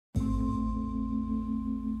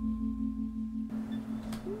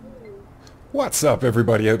What's up,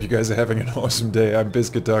 everybody? I hope you guys are having an awesome day. I'm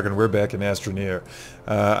Biscuit and we're back in Astroneer.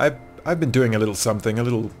 I've been doing a little something, a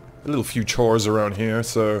little few chores around here,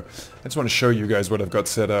 so I just want to show you guys what I've got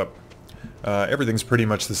set up. Everything's pretty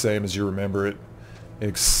much the same as you remember it,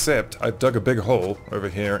 except I've dug a big hole over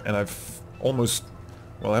here, and I've almost,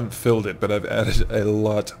 well, I haven't filled it, but I've added a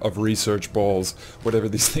lot of research balls, whatever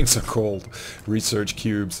these things are called, research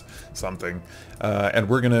cubes, something. And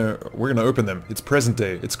we're gonna open them. It's present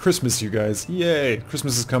day. It's Christmas, you guys. Yay!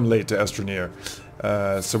 Christmas has come late to Astroneer.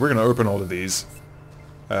 So we're gonna open all of these.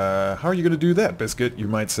 How are you gonna do that, Biscuit? You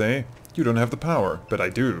might say. You don't have the power, but I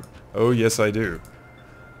do. Oh yes, I do.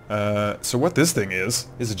 So what this thing is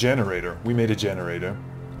a generator. We made a generator.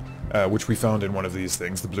 Which we found in one of these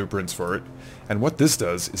things, the blueprints for it. And what this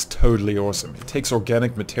does is totally awesome. It takes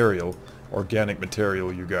organic material,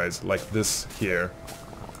 you guys, like this here.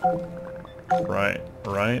 Right,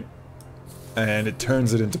 and it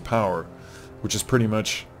turns it into power, which is pretty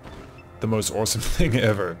much the most awesome thing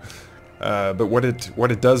ever. But what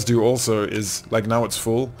it does do also is, like now it's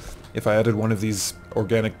full. If I added one of these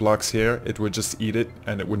organic blocks here, it would just eat it,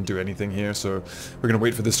 and it wouldn't do anything here, so we're gonna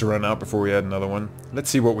wait for this to run out before we add another one. Let's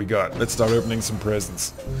see what we got. Let's start opening some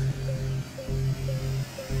presents.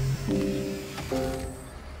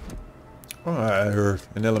 Oh, I heard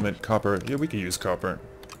an element, copper. Yeah, we can use copper.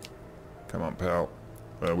 Come on, pal.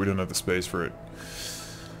 We don't have the space for it.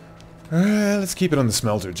 Let's keep it on the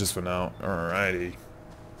smelter just for now. Alrighty.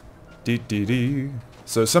 Dee.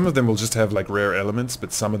 So some of them will just have like rare elements,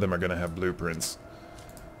 but some of them are gonna have blueprints.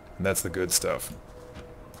 And that's the good stuff.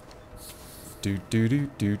 Do.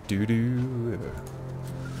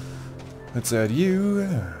 Let's add you.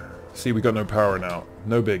 See, we got no power now.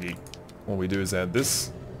 No biggie. All we do is add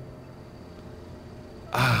this.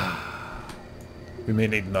 We may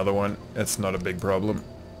need another one. That's not a big problem.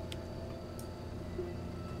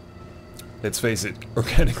 Let's face it,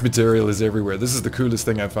 organic material is everywhere. This is the coolest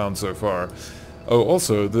thing I've found so far. Oh,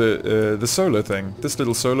 also, the solar thing. This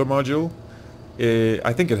little solar module,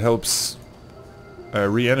 I think it helps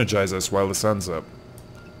re-energize us while the sun's up.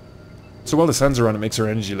 So while the sun's around, it makes our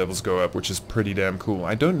energy levels go up, which is pretty damn cool.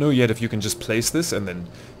 I don't know yet if you can just place this and then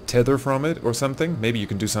tether from it or something. Maybe you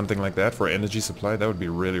can do something like that for energy supply. That would be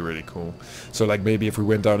really, really cool. So like maybe if we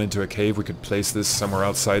went down into a cave, we could place this somewhere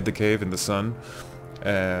outside the cave in the sun.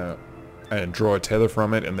 And draw a tether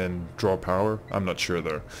from it and then draw power. I'm not sure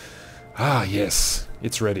though. Ah, yes.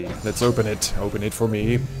 It's ready. Let's open it. Open it for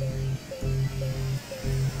me.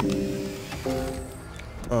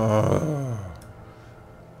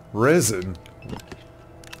 Resin?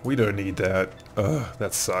 We don't need that.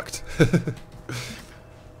 That sucked.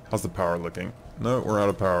 How's the power looking? No, we're out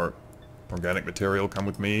of power. Organic material, come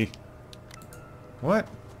with me. What?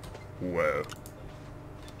 Whoa.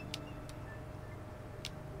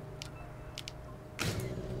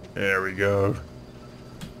 There we go.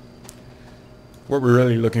 What we're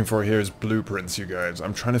really looking for here is blueprints, you guys.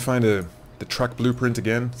 I'm trying to find the truck blueprint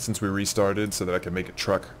again, since we restarted, so that I can make a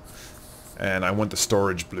truck. And I want the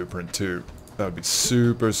storage blueprint too. That would be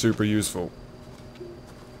super, super useful.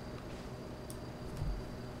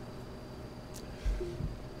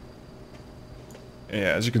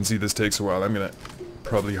 Yeah, as you can see, this takes a while. I'm gonna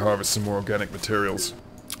probably harvest some more organic materials.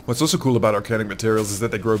 What's also cool about organic materials is that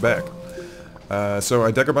they grow back. So I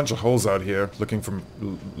dug a bunch of holes out here, looking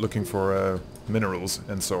for minerals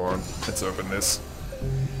and so on. Let's open this.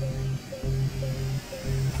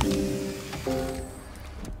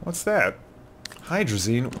 What's that?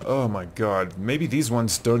 Hydrazine? Oh my god. Maybe these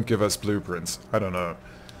ones don't give us blueprints. I don't know.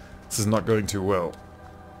 This is not going too well.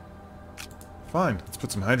 Fine, let's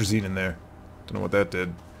put some hydrazine in there. Don't know what that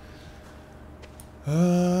did.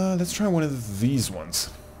 Let's try one of these ones.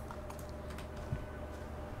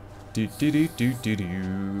 Yeah,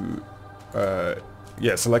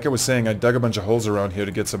 so like I was saying, I dug a bunch of holes around here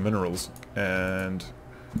to get some minerals, and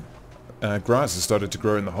grass has started to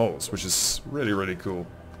grow in the holes, which is really, really cool.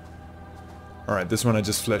 Alright, this one I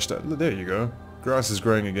just fleshed out. There you go. Grass is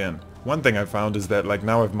growing again. One thing I found is that, like,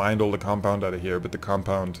 now I've mined all the compound out of here, but the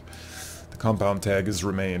compound tag has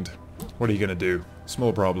remained. What are you gonna do?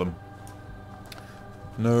 Small problem.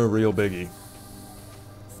 No real biggie.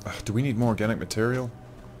 Do we need more organic material?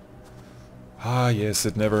 Ah, yes,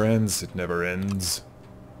 it never ends. It never ends.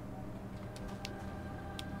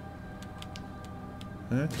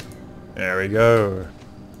 Huh? There we go.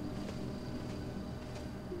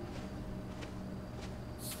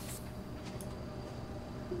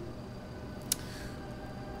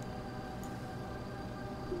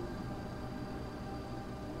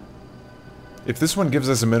 If this one gives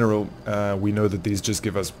us a mineral, we know that these just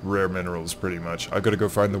give us rare minerals, pretty much. I've got to go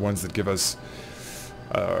find the ones that give us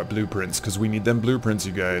blueprints, because we need them blueprints,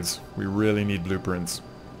 you guys. We really need blueprints.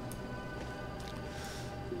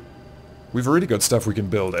 We've already got stuff we can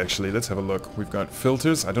build, actually. Let's have a look. We've got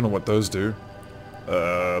filters. I don't know what those do.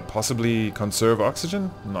 Possibly conserve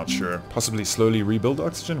oxygen? Not sure. Possibly slowly rebuild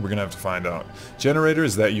oxygen? We're gonna have to find out. Generator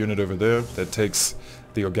is that unit over there that takes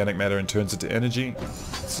the organic matter and turns it to energy.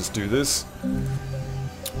 Let's just do this.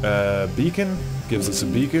 Beacon gives us a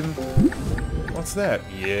beacon. What's that?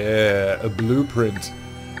 Yeah, a blueprint.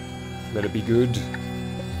 Better be good.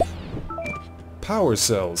 Power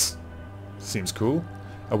cells. Seems cool.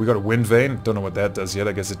 Oh, we got a wind vane. Don't know what that does yet.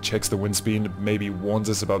 I guess it checks the wind speed, maybe warns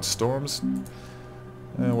us about storms.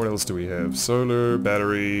 What else do we have? Solar,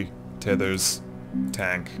 battery, tethers,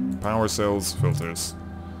 tank, power cells, filters.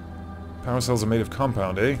 Power cells are made of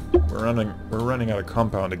compound, eh? We're running out of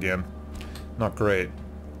compound again. Not great.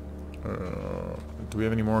 Do we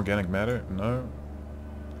have any more organic matter? No.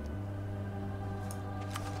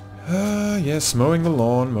 Yes, mowing the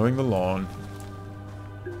lawn, mowing the lawn.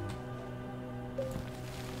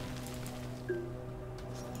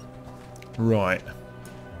 Right.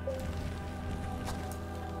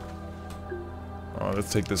 Oh,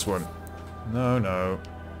 let's take this one. No, no.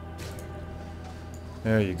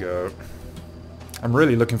 There you go. I'm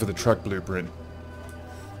really looking for the truck blueprint.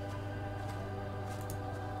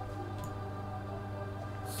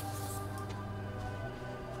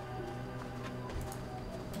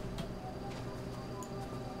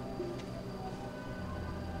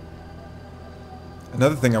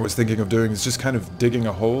 Another thing I was thinking of doing is just kind of digging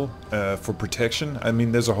a hole for protection. I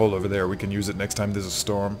mean, there's a hole over there. We can use it next time there's a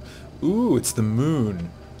storm. Ooh, it's the moon.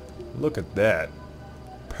 Look at that.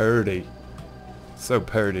 Purdy. So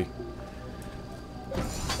purdy.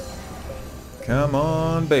 Come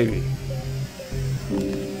on, baby.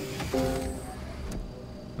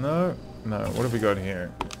 No, no. What have we got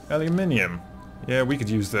here? Aluminium. Yeah, we could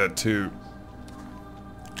use that too.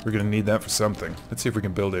 We're gonna need that for something. Let's see if we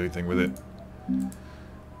can build anything with it.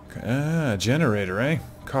 Ah, generator, eh?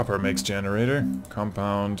 Copper makes generator.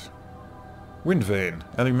 Compound. Wind vane.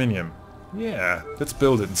 Aluminium. Yeah, let's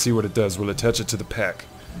build it and see what it does. We'll attach it to the pack.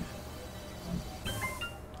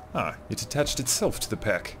 Ah, it attached itself to the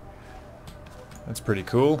pack. That's pretty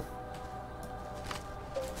cool.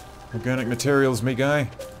 Organic materials, me guy.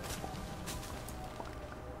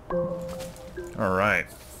 Alright.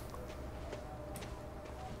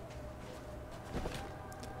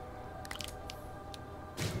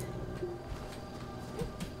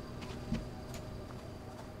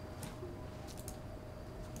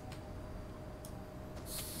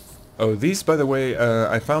 Oh, these, by the way,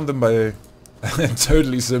 I found them by...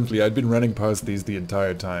 totally simply, I'd been running past these the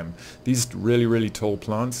entire time. These really, really tall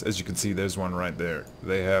plants, as you can see, there's one right there.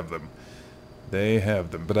 They have them. They have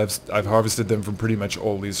them. But I've harvested them from pretty much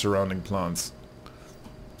all these surrounding plants.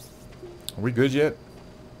 Are we good yet?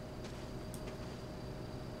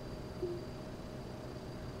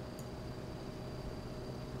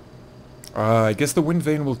 I guess the wind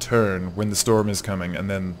vane will turn when the storm is coming, and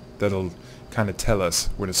then that'll kind of tell us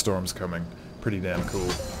when a storm's coming. Pretty damn cool.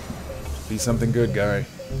 Be something good, guy.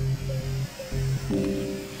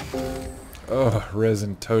 Oh,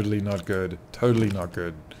 resin, totally not good. Totally not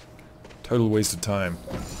good. Total waste of time.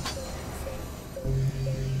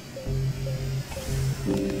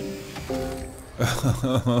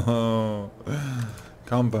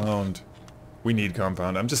 Compound. We need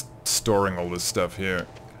compound. I'm just storing all this stuff here.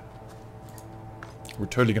 We're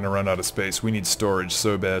totally gonna run out of space. We need storage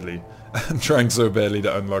so badly. I'm trying so badly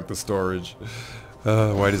to unlock the storage.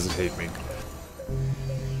 Why does it hate me?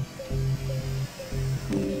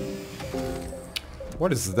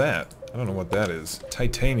 What is that? I don't know what that is.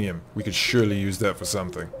 Titanium. We could surely use that for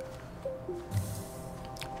something.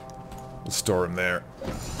 We'll store him there.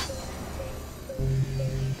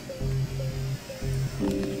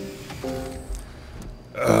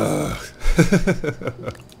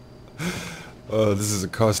 Oh, this is a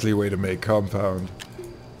costly way to make compound.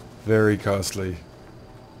 Very costly.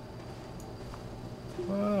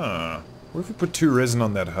 Ah, what if we put 2 resin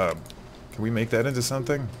on that hub? Can we make that into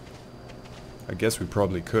something? I guess we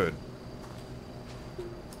probably could.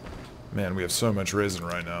 Man, we have so much resin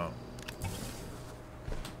right now.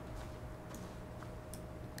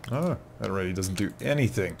 Oh, that already doesn't do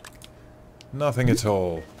anything. Nothing at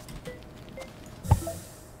all.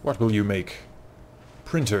 What will you make?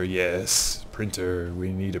 Printer, yes. Printer.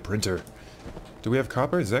 We need a printer. Do we have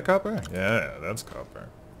copper? Is that copper? Yeah, that's copper.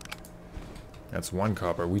 That's 1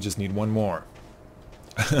 copper. We just need 1 more.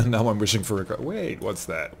 Now I'm wishing for a wait, what's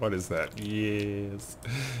that? What is that? Yes.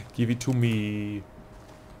 Give it to me.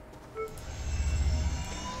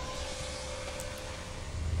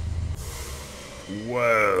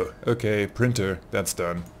 Whoa. Okay, printer. That's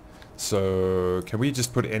done. So, can we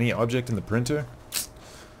just put any object in the printer?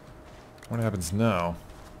 What happens now?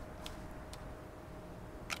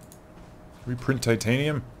 Can we print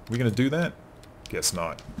titanium? Are we gonna do that? Guess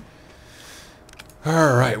not.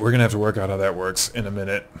 Alright, we're gonna have to work out how that works in a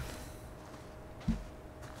minute.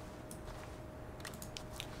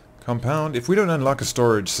 Compound. If we don't unlock a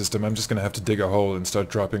storage system, I'm just gonna have to dig a hole and start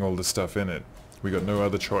dropping all this stuff in it. We got no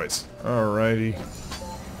other choice. Alrighty.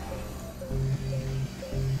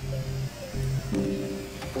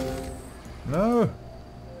 No.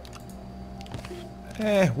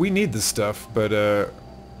 We need this stuff, but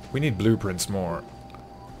we need blueprints more.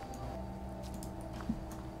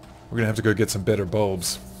 We're gonna have to go get some better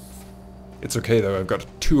bulbs. It's okay though, I've got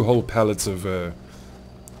 2 whole pallets of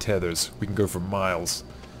tethers. We can go for miles.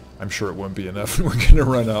 I'm sure it won't be enough and we're gonna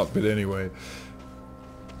run out, but anyway.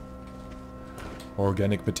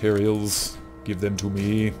 Organic materials, give them to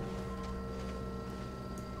me.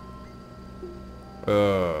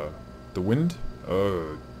 The wind?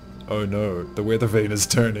 Oh no, the weather vane is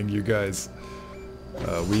turning, you guys.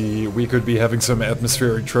 We could be having some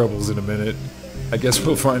atmospheric troubles in a minute. I guess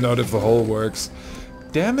we'll find out if the hole works.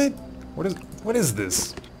 Damn it! What is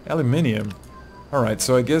this? Aluminium. Alright,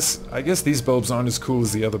 so I guess these bulbs aren't as cool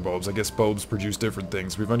as the other bulbs. I guess bulbs produce different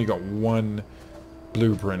things. We've only got 1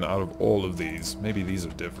 blueprint out of all of these. Maybe these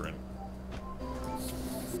are different.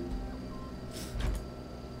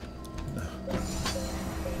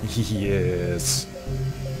 Yes.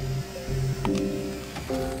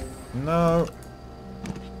 No.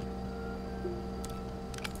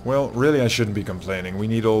 Well, really I shouldn't be complaining. We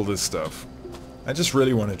need all this stuff. I just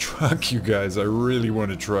really want a truck, you guys. I really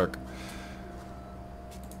want a truck.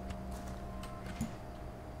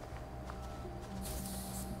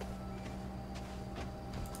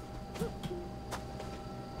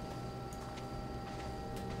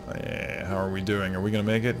 Yeah, how are we doing? Are we gonna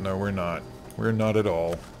make it? No, we're not. We're not at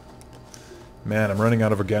all. Man, I'm running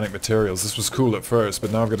out of organic materials. This was cool at first,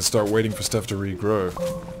 but now I've got to start waiting for stuff to regrow.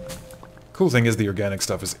 Cool thing is the organic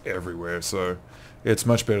stuff is everywhere, so it's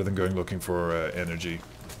much better than going looking for energy,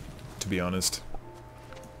 to be honest.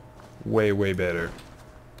 Way, way better.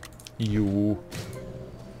 You.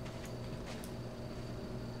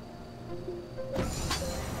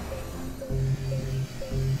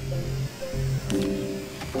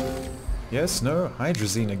 Yes, no,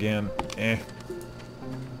 hydrazine again. Eh.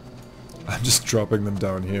 I'm just dropping them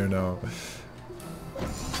down here now.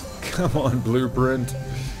 Come on, blueprint.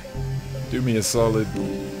 Do me a solid.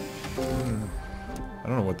 I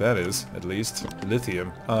don't know what that is, at least.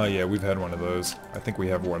 Lithium. Ah, yeah, we've had one of those. I think we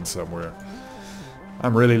have one somewhere.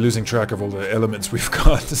 I'm really losing track of all the elements we've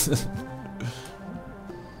got.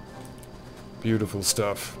 Beautiful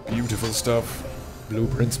stuff. Beautiful stuff.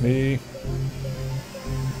 Blueprints me.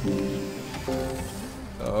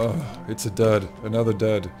 Oh, it's a dud. Another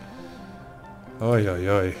dud. Oy, oy,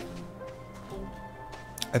 oy.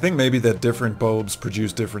 I think maybe that different bulbs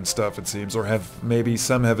produce different stuff, it seems, or maybe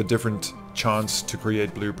some have a different chance to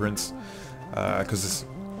create blueprints. Because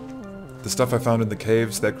the stuff I found in the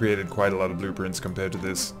caves, that created quite a lot of blueprints compared to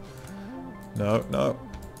this. No, no.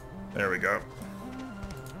 There we go.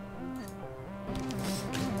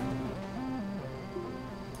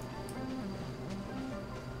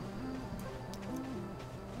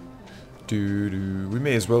 We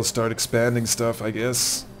may as well start expanding stuff, I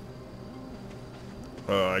guess.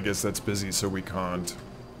 I guess that's busy, so we can't.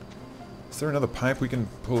 Is there another pipe we can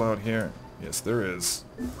pull out here? Yes, there is.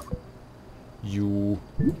 You.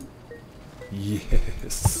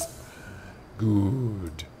 Yes.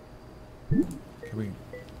 Good. Can we...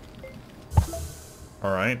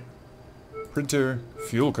 Alright. Printer,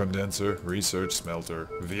 fuel condenser, research smelter,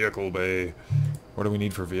 vehicle bay. What do we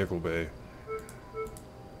need for vehicle bay?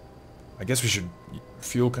 I guess we should...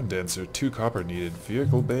 Fuel condenser, 2 copper needed.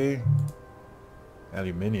 Vehicle bay...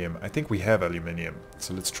 Aluminium. I think we have aluminium,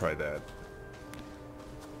 so let's try that.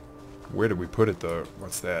 Where did we put it though?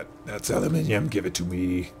 What's that? That's aluminium, give it to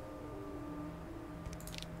me.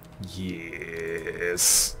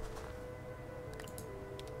 Yes.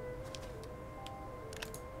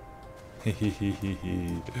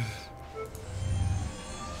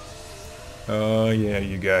 Oh yeah,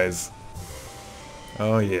 you guys.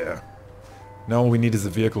 Oh yeah. Now all we need is a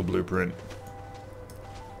vehicle blueprint.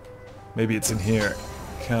 Maybe it's in here.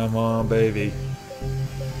 Come on, baby.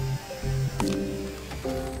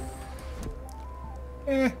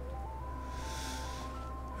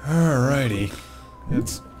 Alrighty.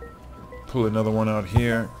 Let's pull another one out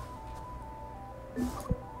here.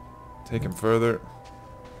 Take him further.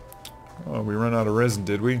 Oh, we ran out of resin,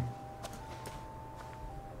 did we?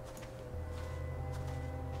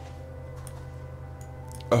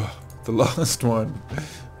 Oh, the last one.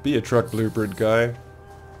 Be a truck blueprint guy.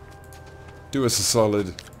 Do us a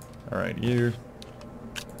solid. Alright, you.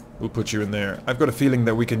 We'll put you in there. I've got a feeling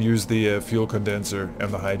that we can use the fuel condenser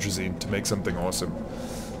and the hydrazine to make something awesome.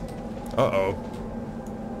 Uh-oh.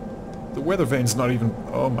 The weather vane's not even...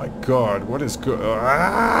 Oh my god, what is good?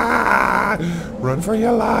 Ah! Run for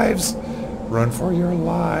your lives! Run for your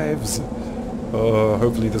lives! Oh,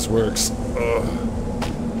 hopefully this works.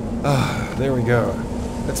 Ah, there we go.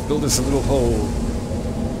 Let's build us a little hole.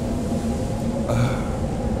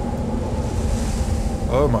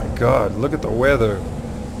 Oh my god, look at the weather.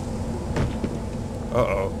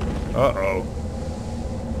 Uh-oh. Uh-oh.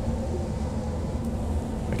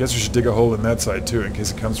 I guess we should dig a hole in that side too, in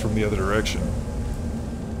case it comes from the other direction.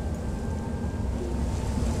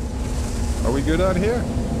 Are we good out here?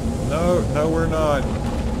 No, no we're not.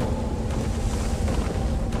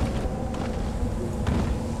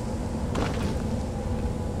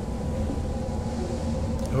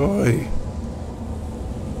 Oi.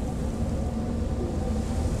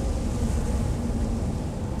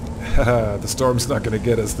 Haha, the storm's not gonna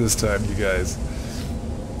get us this time, you guys.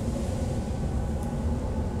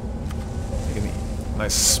 Taking a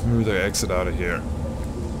nice smoother exit out of here.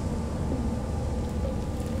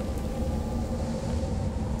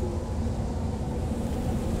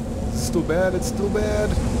 It's still bad, it's still bad.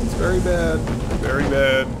 It's very bad. Very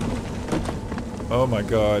bad. Oh my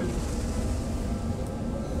god.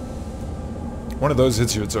 One of those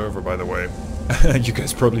hits you, it's over, by the way. You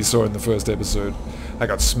guys probably saw in the first episode. I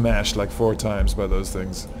got smashed like 4 times by those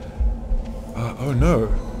things. Oh no.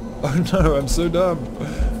 Oh no, I'm so dumb.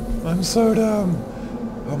 I'm so dumb.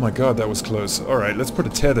 Oh my god, that was close. Alright, let's put a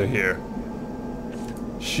tether here.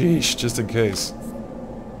 Sheesh, just in case.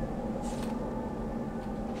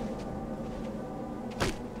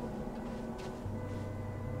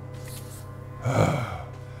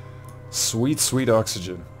 Sweet, sweet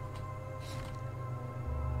oxygen.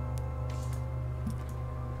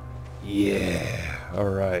 Yeah,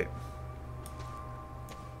 alright.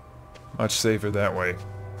 Much safer that way.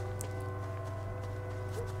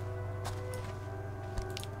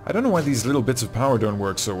 I don't know why these little bits of power don't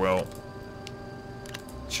work so well.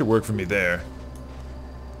 It should work for me there.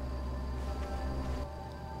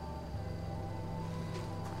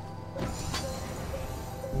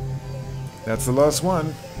 That's the last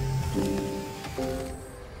one.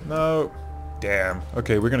 No. Damn.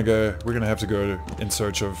 Okay, we're gonna have to go in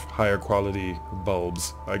search of higher quality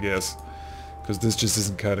bulbs, I guess. Because this just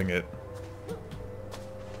isn't cutting it.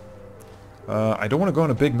 I don't want to go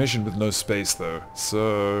on a big mission with no space, though.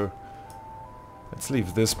 So... let's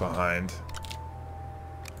leave this behind.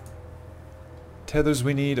 Tethers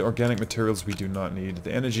we need, organic materials we do not need.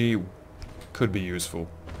 The energy could be useful.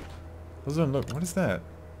 Those don't look... what is that?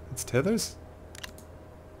 It's tethers?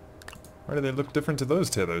 Why do they look different to those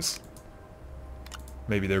tethers?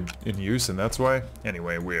 Maybe they're in use and that's why?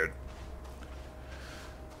 Anyway, weird.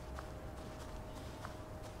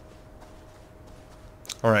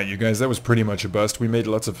 Alright, you guys, that was pretty much a bust. We made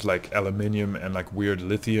lots of, like, aluminium and, like, weird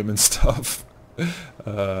lithium and stuff.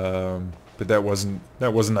 But that wasn't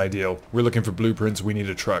ideal. We're looking for blueprints, we need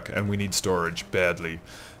a truck, and we need storage, badly.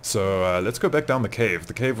 So, let's go back down the cave.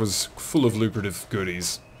 The cave was full of lucrative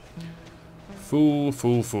goodies. Full.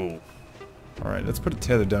 Alright, let's put a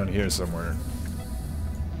tether down here somewhere.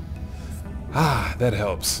 Ah, that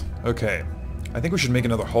helps. Okay. I think we should make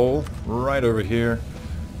another hole right over here.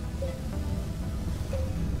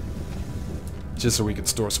 Just so we can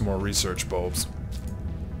store some more research bulbs.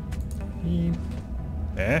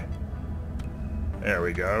 Eh? There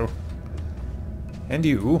we go. And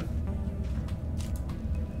you.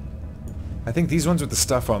 I think these ones with the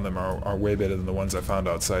stuff on them are way better than the ones I found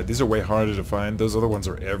outside. These are way harder to find. Those other ones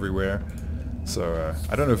are everywhere. So,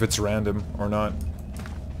 I don't know if it's random or not.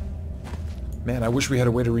 Man, I wish we had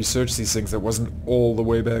a way to research these things that wasn't all the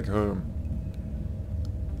way back home.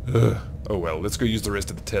 Ugh. Oh well, let's go use the rest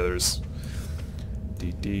of the tethers.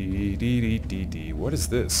 Dee. What is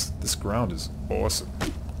this? This ground is awesome.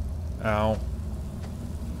 Ow.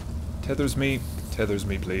 Tethers me,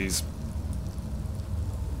 please.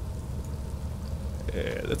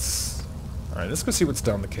 Yeah, let's... alright, let's go see what's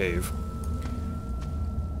down the cave.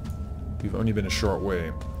 We've only been a short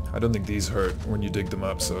way. I don't think these hurt when you dig them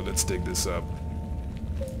up, so let's dig this up.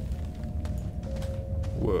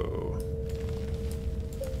 Whoa.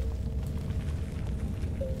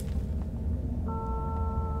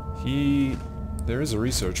 There is a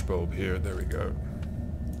research bulb here. There we go.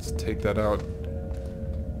 Let's take that out.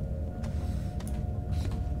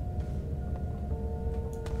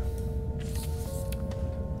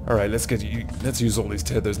 Alright, let's use all these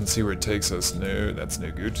tethers and see where it takes us. No, that's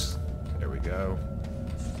no good. There we go.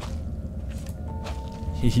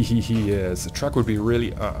 Yes, a truck would be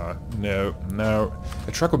really... no.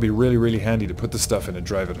 A truck would be really, really handy to put the stuff in and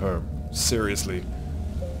drive it home. Seriously.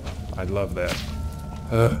 I'd love that.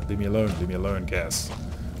 Leave me alone, gas.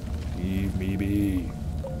 Leave me be.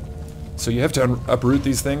 So you have to uproot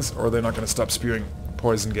these things, or they're not going to stop spewing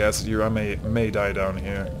poison gas at you. I may die down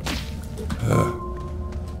here.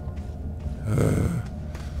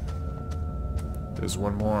 There's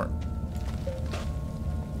one more.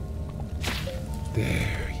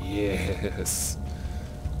 There, yes.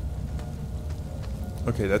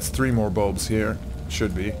 Okay, that's 3 more bulbs here.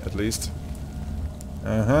 Should be, at least.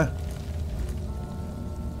 Uh-huh.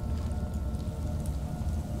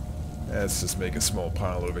 Let's just make a small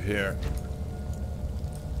pile over here.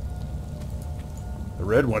 The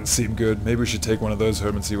red ones seem good. Maybe we should take one of those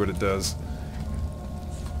home and see what it does.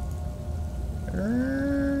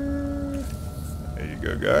 There you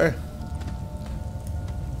go, guy.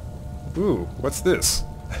 Ooh, what's this?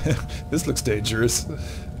 This looks dangerous.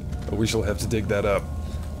 But we shall have to dig that up.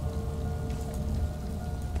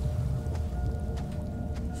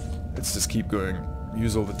 Let's just keep going.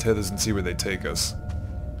 Use all the tethers and see where they take us.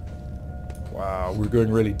 Wow, we're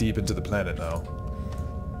going really deep into the planet now.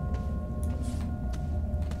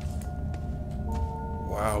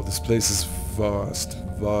 Wow, this place is vast,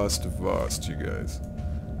 vast, vast, you guys.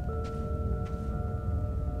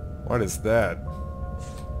 What is that?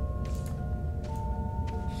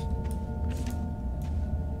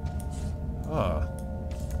 Ah,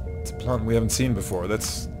 it's a plant we haven't seen before.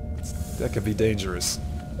 That could be dangerous.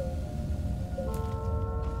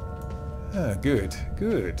 Ah, good,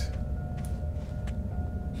 good.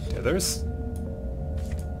 Tethers?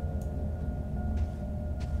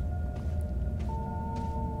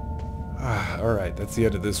 Ah, alright, that's the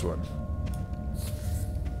end of this one.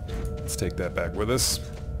 Let's take that back with us.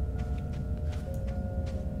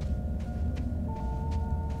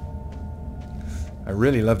 I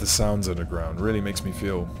really love the sounds underground. Really makes me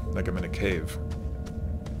feel like I'm in a cave.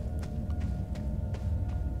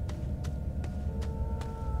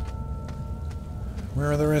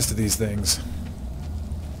 Where are the rest of these things?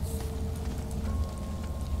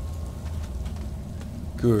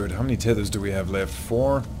 Good. How many tethers do we have left?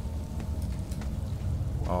 4?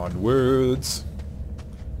 Onwards.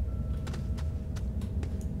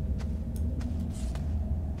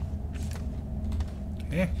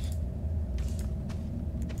 Eh.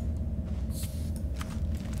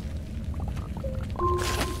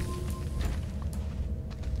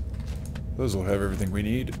 Those will have everything we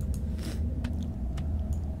need.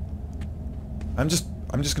 I'm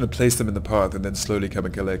just gonna place them in the path and then slowly come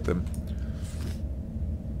and collect them.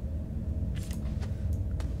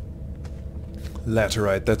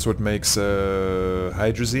 Laterite, that's what makes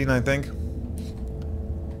hydrazine, I think.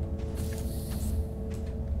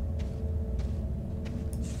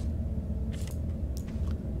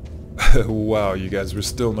 Wow, you guys, we're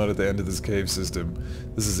still not at the end of this cave system.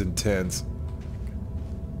 This is intense.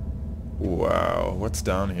 Wow, what's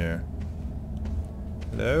down here?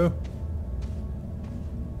 Hello?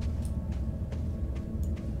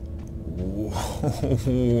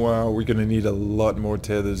 Wow, we're gonna need a lot more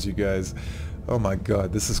tethers, you guys. Oh my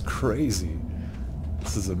god, this is crazy.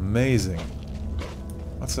 This is amazing.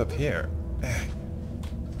 What's up here?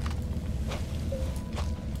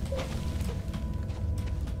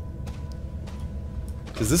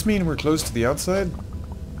 Does this mean we're close to the outside?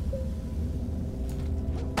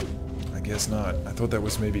 I guess not. I thought that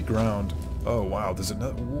was maybe ground. Oh wow, there's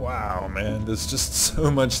another... Wow, man, there's just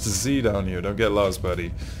so much to see down here. Don't get lost,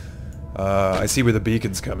 buddy. I see where the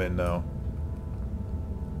beacons come in now.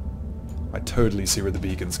 I totally see where the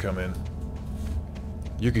beacons come in.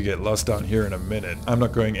 You could get lost down here in a minute. I'm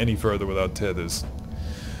not going any further without tethers.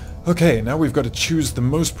 Okay, now we've got to choose the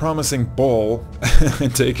most promising ball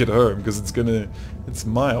and take it home, because it's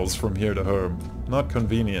miles from here to home. Not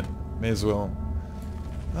convenient. May as well.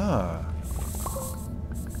 Ah.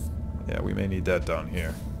 Yeah, we may need that down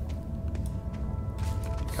here.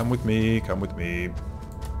 Come with me, come with me.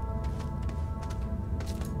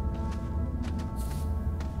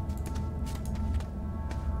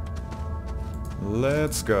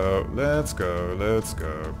 Let's go, let's go, let's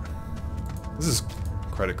go. This is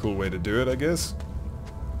quite a cool way to do it, I guess.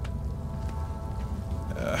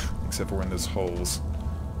 Except for when there's holes.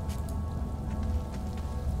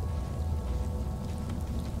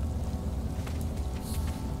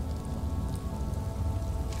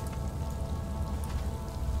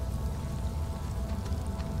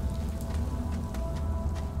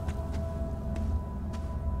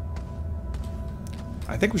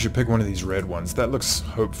 I think we should pick one of these red ones. That looks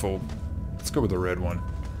hopeful. Let's go with the red one.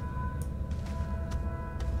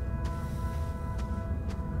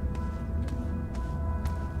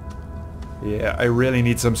 Yeah, I really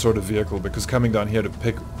need some sort of vehicle, because coming down here to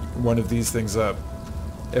pick one of these things up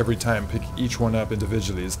every time, pick each one up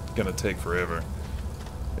individually, is gonna take forever.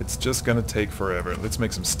 It's just gonna take forever. Let's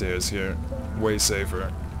make some stairs here. Way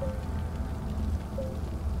safer.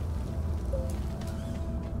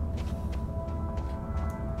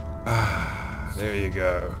 Ah, there you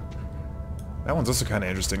go. That one's also kind of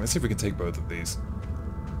interesting. Let's see if we can take both of these.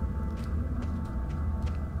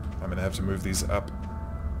 I'm gonna have to move these up.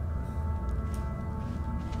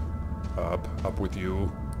 Up with you.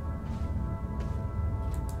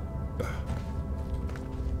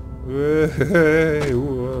 Whoa,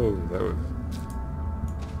 that was...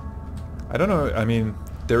 I don't know, I mean,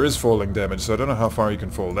 there is falling damage, so I don't know how far you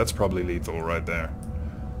can fall. That's probably lethal right there.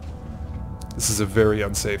 This is a very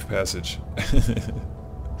unsafe passage.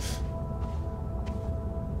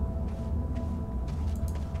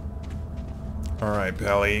 Alright,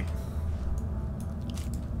 Pally.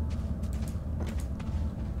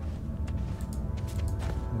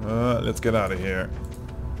 Let's get out of here.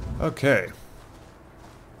 Okay.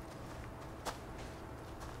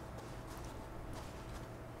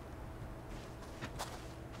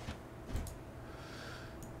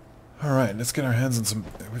 Alright, let's get our hands on some...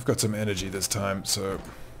 We've got some energy this time, so...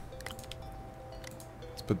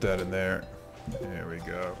 Let's put that in there. There we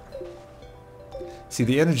go. See,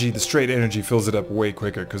 the energy, the straight energy fills it up way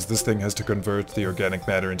quicker, because this thing has to convert the organic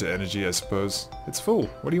matter into energy, I suppose. It's full.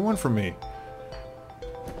 What do you want from me?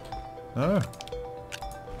 Oh.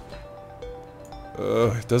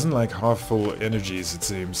 It doesn't like half-full energies, it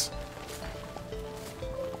seems.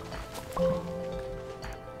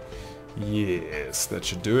 Yes, that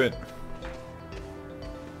should do it.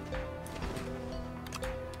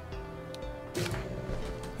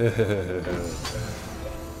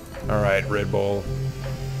 Alright, Red Bull.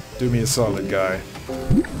 Do me a solid, guy.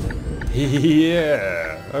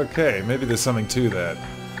 Yeah! Okay, maybe there's something to that.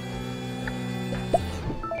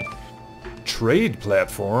 Trade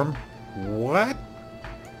platform? What?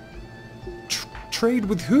 Trade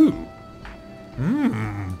with who?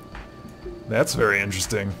 That's very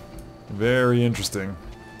interesting. Very interesting.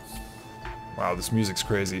 Wow, this music's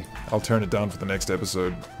crazy. I'll turn it down for the next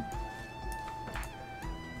episode.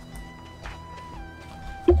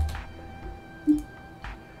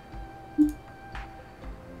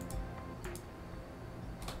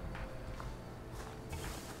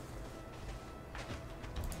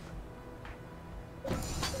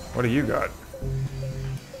 What do you got?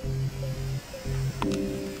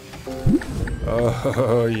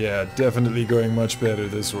 Oh yeah, definitely going much better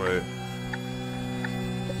this way.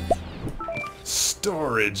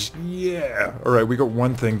 Storage, yeah! Alright, we got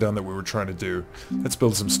one thing done that we were trying to do. Let's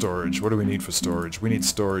build some storage. What do we need for storage? We need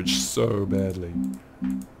storage so badly.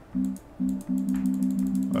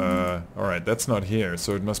 Alright, that's not here,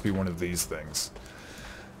 so it must be one of these things.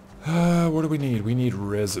 What do we need? We need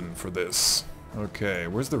resin for this. Okay,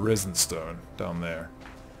 where's the resin stone? Down there.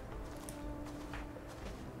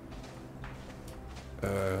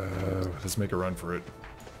 Let's make a run for it.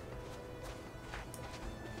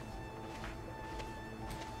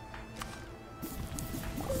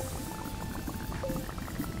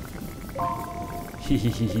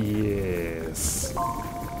 Yes.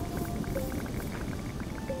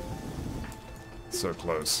 So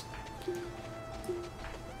close.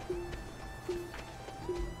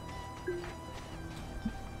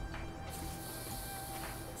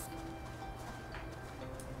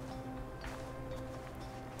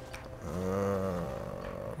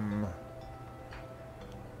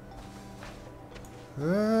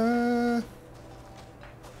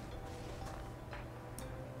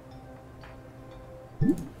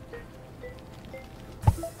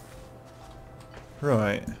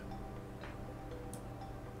 Right.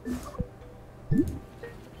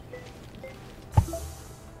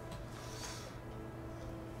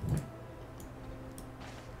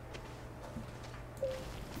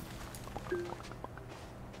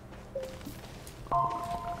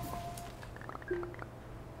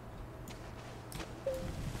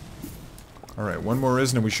 Alright, one more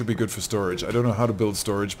resin and we should be good for storage. I don't know how to build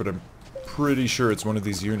storage, but I'm pretty sure it's one of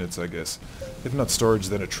these units, I guess. If not storage,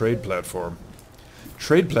 then a trade platform.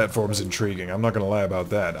 Trade platform's intriguing, I'm not gonna lie about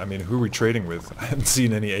that. I mean, who are we trading with? I haven't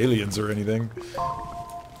seen any aliens or anything.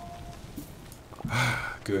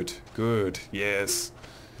 Good, good, yes.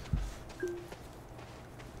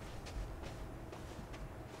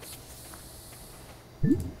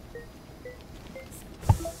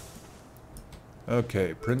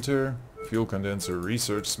 Okay, printer, fuel condenser,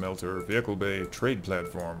 research smelter, vehicle bay, trade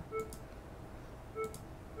platform.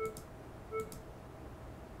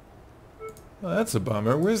 Well, that's a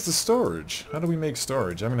bummer. Where's the storage? How do we make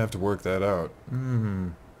storage? I'm gonna have to work that out.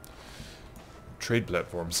 Trade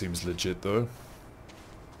platform seems legit though.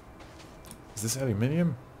 Is this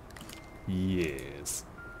aluminium? Yes.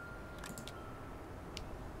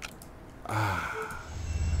 Ah.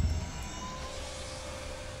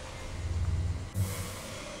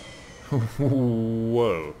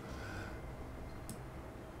 Whoa.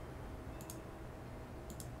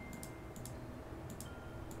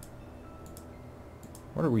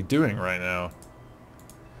 What are we doing right now?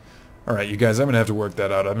 Alright, you guys, I'm gonna have to work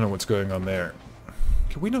that out. I don't know what's going on there.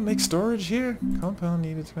 Can we not make storage here? Compound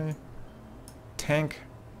needed to be... Tank.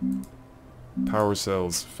 Power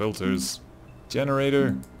cells. Filters.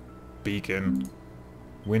 Generator. Beacon.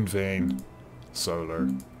 Wind vane. Solar.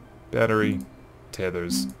 Battery.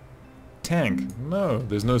 Tethers. Tank. No,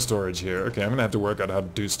 there's no storage here. Okay, I'm gonna have to work out how to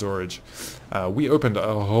do storage. We opened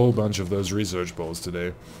a whole bunch of those research bowls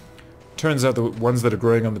today. Turns out the ones that are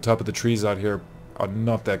growing on the top of the trees out here are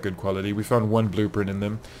not that good quality. We found one blueprint in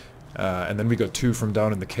them, and then we got two from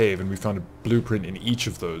down in the cave, and we found a blueprint in each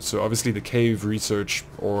of those. So obviously the cave research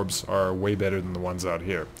orbs are way better than the ones out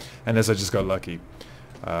here. And as I just got lucky.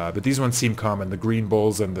 But these ones seem common. The green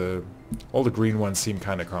bowls and all the green ones seem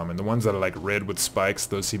kind of common. The ones that are like red with spikes,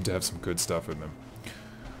 those seem to have some good stuff in them.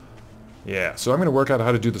 Yeah, so I'm going to work out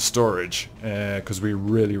how to do the storage, because we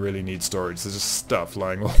really, really need storage. There's just stuff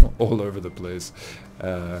lying all over the place.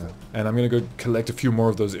 And I'm going to go collect a few more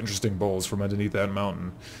of those interesting bowls from underneath that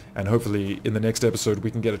mountain. And hopefully in the next episode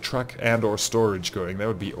we can get a truck and or storage going. That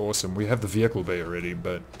would be awesome. We have the vehicle bay already,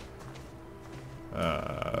 but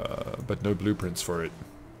no blueprints for it.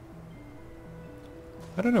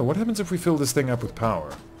 I don't know, what happens if we fill this thing up with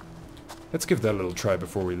power? Let's give that a little try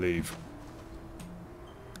before we leave.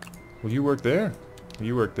 Will you work there? Will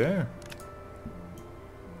you work there?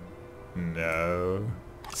 No.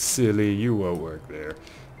 Silly, you won't work there.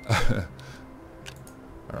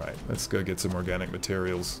 Alright, let's go get some organic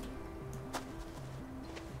materials.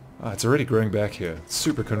 Ah, it's already growing back here. It's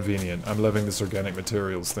super convenient. I'm loving this organic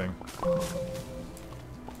materials thing.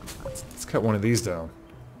 Let's cut one of these down.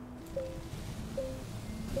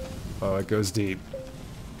 Oh, it goes deep.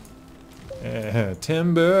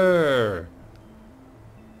 Timber!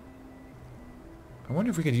 I wonder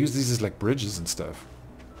if we could use these as like bridges and stuff.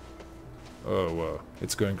 Oh, whoa.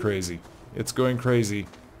 It's going crazy. It's going crazy.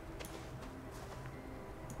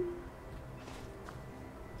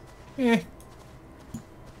 Eh.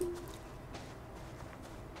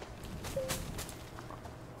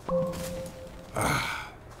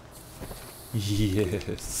 Ah.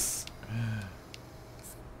 Yes.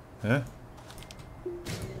 Huh?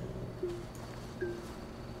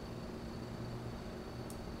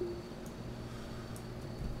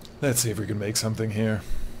 Let's see if we can make something here.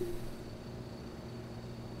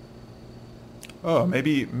 Oh,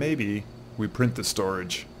 maybe we print the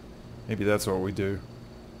storage. Maybe that's what we do.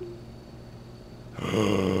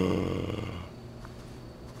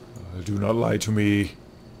 Do not lie to me.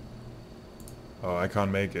 Oh, I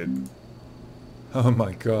can't make it. Oh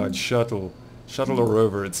my god, shuttle. Shuttle or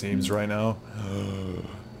rover it seems right now.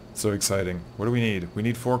 So exciting. What do we need? We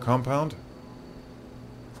need 4 compound?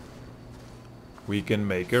 We can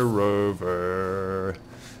make a rover.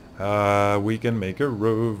 We can make a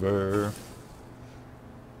rover.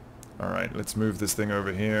 Alright, let's move this thing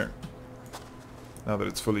over here. Now that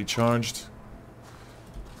it's fully charged.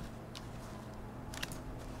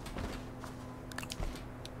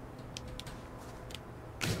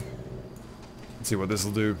 Let's see what this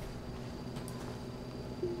will do.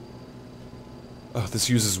 Oh, this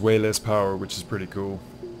uses way less power, which is pretty cool.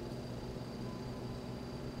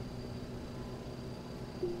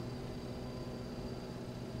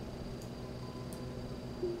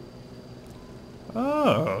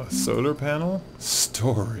 Oh, solar panel?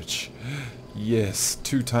 Storage. Yes,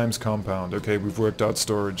 2 times compound. Okay, we've worked out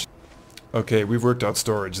storage. Okay, we've worked out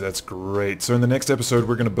storage. That's great. So in the next episode,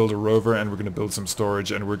 we're going to build a rover and we're going to build some storage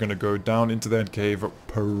and we're going to go down into that cave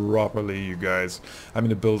properly, you guys. I'm going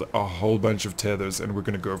to build a whole bunch of tethers and we're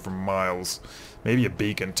going to go for miles. Maybe a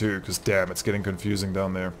beacon too, because damn, it's getting confusing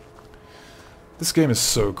down there. This game is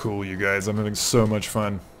so cool, you guys. I'm having so much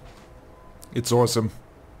fun. It's awesome.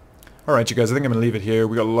 Alright you guys, I think I'm going to leave it here.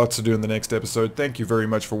 We got lots to do in the next episode. Thank you very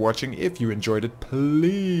much for watching. If you enjoyed it,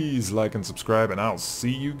 please like and subscribe, and I'll see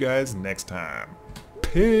you guys next time.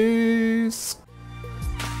 Peace!